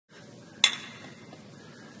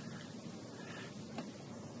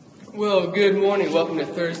Well, good morning. Welcome to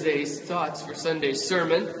Thursday's Thoughts for Sunday's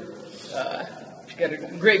Sermon. Got a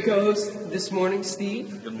great co-host this morning,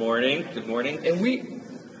 Steve. Good morning. Good morning. And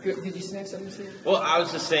did you say something, Steve? Well, I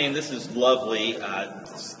was just saying this is lovely.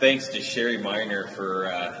 Thanks to Sherry Miner for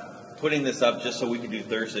putting this up just so we could do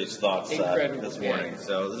Thursday's Thoughts this morning. Yeah.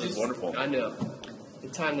 So this is wonderful. I know. The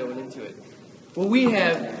time that went into it. Well, we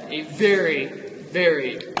have a very,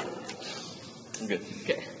 very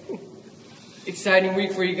exciting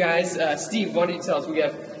week for you guys. Steve, why don't you tell us? We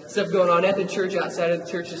got stuff going on at the church, outside of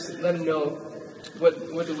the church. Just let them know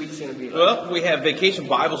what the week's going to be like. Well, we have Vacation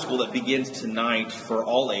Bible School that begins tonight for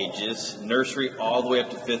all ages, nursery all the way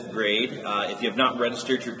up to 5th grade. If you have not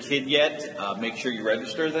registered your kid yet, make sure you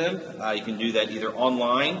register them. You can do that either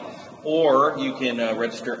online or you can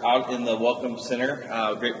register out in the Welcome Center,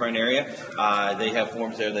 Grapevine area. They have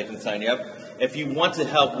forms there they can sign you up. If you want to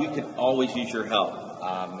help, we could always use your help.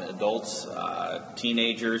 Adults,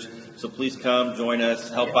 teenagers. So please come, join us,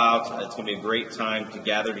 help out. It's going to be a great time to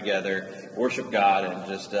gather together, worship God, and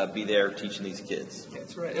just be there teaching these kids.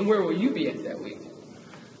 That's right. And where will you be at that week?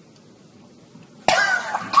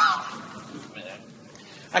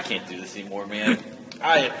 I can't do this anymore, man.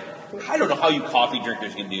 I don't know how you coffee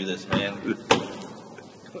drinkers can do this, man.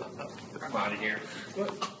 I'm out of here.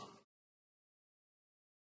 What?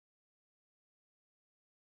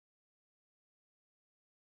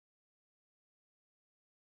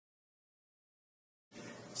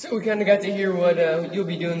 So we kind of got to hear what you'll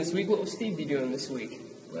be doing this week. What will Steve be doing this week?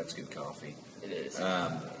 Well, that's good coffee. It is.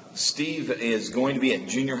 Steve is going to be at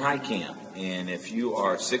junior high camp, and if you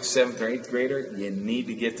are 6th, 7th, or 8th grader, you need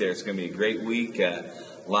to get there. It's going to be a great week. A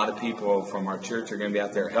lot of people from our church are going to be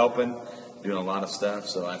out there helping, doing a lot of stuff,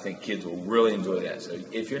 so I think kids will really enjoy that. So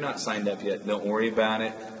if you're not signed up yet, don't worry about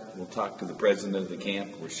it. We'll talk to the president of the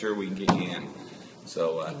camp. We're sure we can get you in.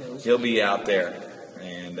 So he'll be out there.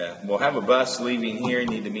 And we'll have a bus leaving here. You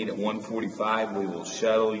need to meet at 1:45. We will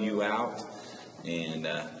shuttle you out and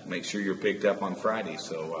make sure you're picked up on Friday.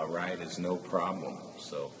 So ride is no problem.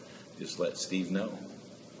 So just let Steve know.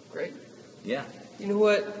 Great. Yeah. You know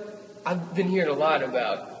what? I've been hearing a lot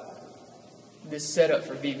about this setup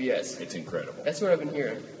for VBS. It's incredible. That's what I've been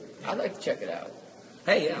hearing. I'd like to check it out.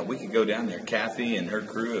 Hey, yeah, we could go down there. Kathy and her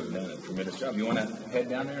crew have done a tremendous job. You want to head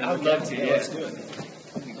down there? I'd love to, yeah. Let's do it.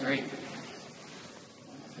 That'd be great.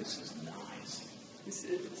 This is nice. This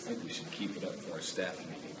is. I think we should keep it up for our staff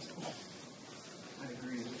meetings. I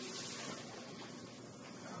agree.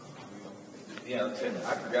 Yeah,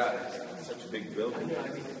 I forgot. It's such a big building.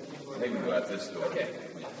 Maybe go out this door. Okay,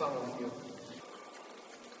 I'll follow you.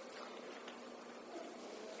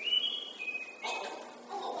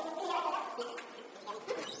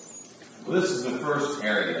 Well, this is the first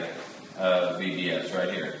area of VBS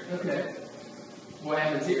right here. Okay. What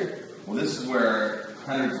happens here? Well, this is where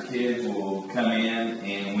hundreds of kids will come in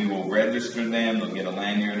and we will register them. They'll get a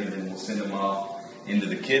lanyard and then we'll send them off into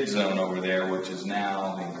the kids zone over there, which is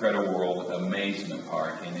now the Incredible World Amazement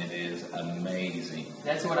Park, and it is amazing.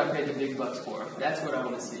 That's what I paid the big bucks for. That's what I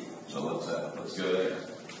want to see. So let's go there.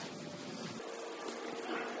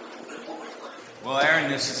 Well, Aaron,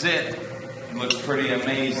 this is it. It looks pretty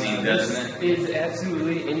amazing, doesn't it? It is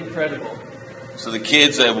absolutely incredible. So the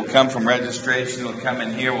kids will come from registration, will come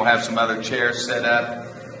in here, we'll have some other chairs set up,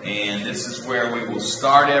 and this is where we will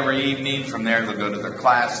start every evening. From there they'll go to their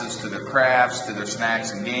classes, to their crafts, to their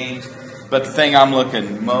snacks and games. But the thing I'm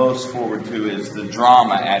looking most forward to is the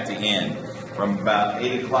drama at the end. From about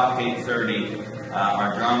 8 o'clock, 8:30,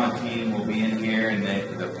 our drama team will be in here, and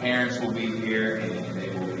the parents will be here, and they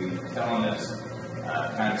will be telling us,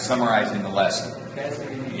 kind of summarizing the lesson.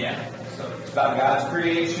 Yeah, so it's about God's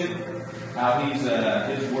creation, how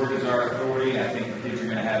His Word is our authority. I think the kids are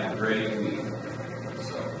going to have a great week.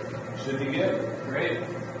 So, should be good. Great.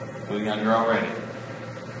 Feeling younger already.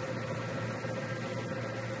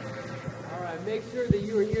 All right, make sure that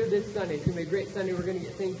you are here this Sunday. It's going to be a great Sunday. We're going to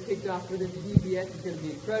get things kicked off for this VBS. It's going to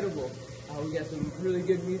be incredible. We got some really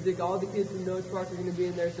good music. All the kids from Nose Park are going to be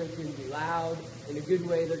in there, so it's going to be loud. In a good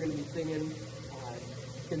way, they're going to be singing.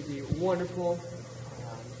 It's going to be wonderful.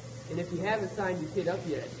 And if you haven't signed your kid up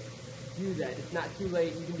yet, do that. It's not too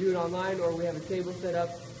late. You can do it online, or we have a table set up.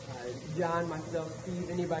 John, myself, Steve,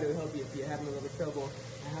 anybody will help you if you're having a little trouble.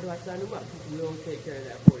 How do I sign them up? We'll take care of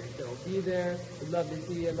that for you. So be there. We'd love to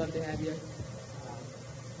see you. I'd love to have you.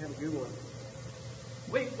 Have a good one.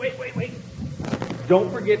 Wait. Don't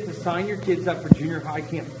forget to sign your kids up for junior high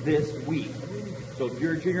camp this week. So if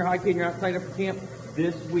you're a junior high kid and you're not signed up for camp,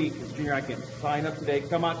 this week is junior high camp. Sign up today.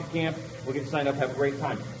 Come out to camp. We'll get you signed up. Have a great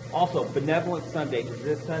time. Also, Benevolent Sunday, because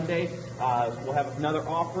this Sunday, we'll have another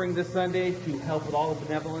offering this Sunday to help with all the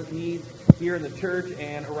benevolent needs here in the church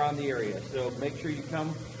and around the area. So make sure you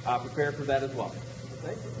come prepared for that as well.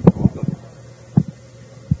 Thank you.